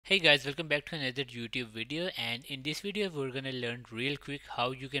Hey guys, welcome back to another YouTube video, and in this video we're gonna learn real quick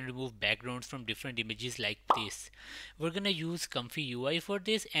how you can remove backgrounds from different images like this. We're gonna use ComfyUI for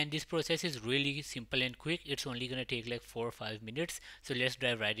this, and this process is really simple and quick. It's only gonna take like 4 or 5 minutes, so let's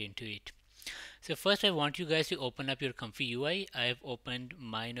dive right into it. So first I want you guys to open up your ComfyUI. I have opened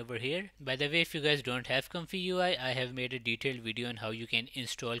mine over here. By the way, if you guys don't have ComfyUI, I have made a detailed video on how you can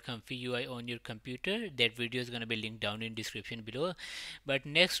install ComfyUI on your computer. That video is going to be linked down in description below. But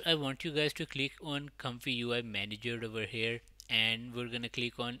next I want you guys to click on ComfyUI manager over here, and we're going to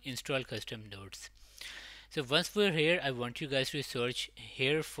click on install custom nodes. So once we're here, I want you guys to search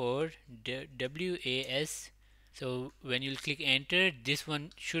here for WAS. So when you'll click enter, this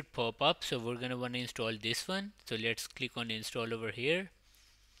one should pop up. So we're gonna want to install this one. So let's click on install over here.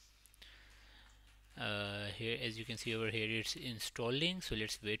 Here, as you can see over here, it's installing. So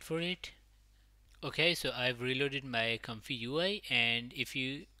let's wait for it. Okay, so I've reloaded my ComfyUI, and if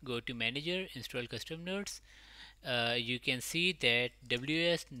you go to manager, install custom nodes, you can see that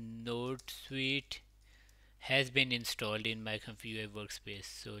WS node suite has been installed in my ComfyUI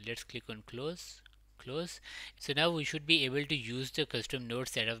workspace. So let's click on close. So now we should be able to use the custom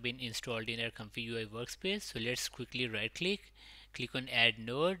nodes that have been installed in our ComfyUI workspace. So let's quickly right click on add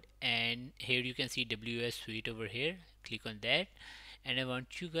node, and here you can see WS suite over here. Click on that, and I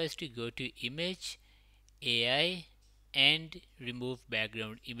want you guys to go to image, AI, and remove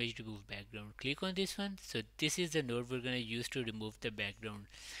background, image remove background. Click on this one. So this is the node we're going to use to remove the background.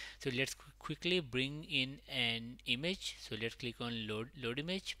 So let's quickly bring in an image. So let's click on load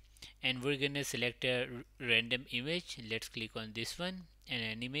image, and we're going to select a random image. Let's click on this one, an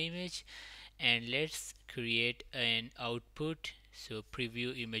anime image, and let's create an output. So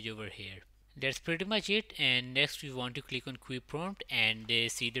preview image over here. That's pretty much it, and next we want to click on quick prompt and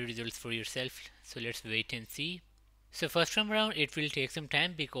see the results for yourself. So let's wait and see. So first time around it will take some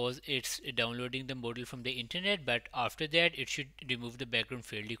time because it's downloading the model from the internet, but after that it should remove the background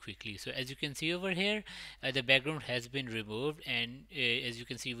fairly quickly. So as you can see over here, the background has been removed, and as you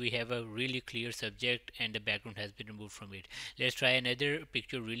can see we have a really clear subject and the background has been removed from it. Let's try another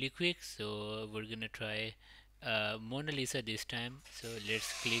picture really quick. So we're gonna try Mona Lisa this time. So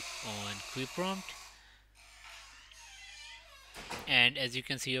let's click on quick prompt, and as you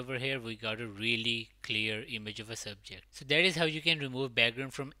can see over here we got a really clear image of a subject. So that is how you can remove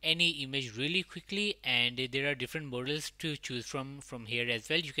background from any image really quickly, and there are different models to choose from here as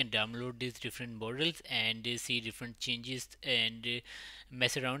well. You can download these different models and see different changes and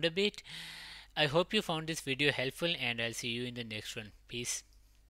mess around a bit. I hope you found this video helpful, and I'll see you in the next one. Peace.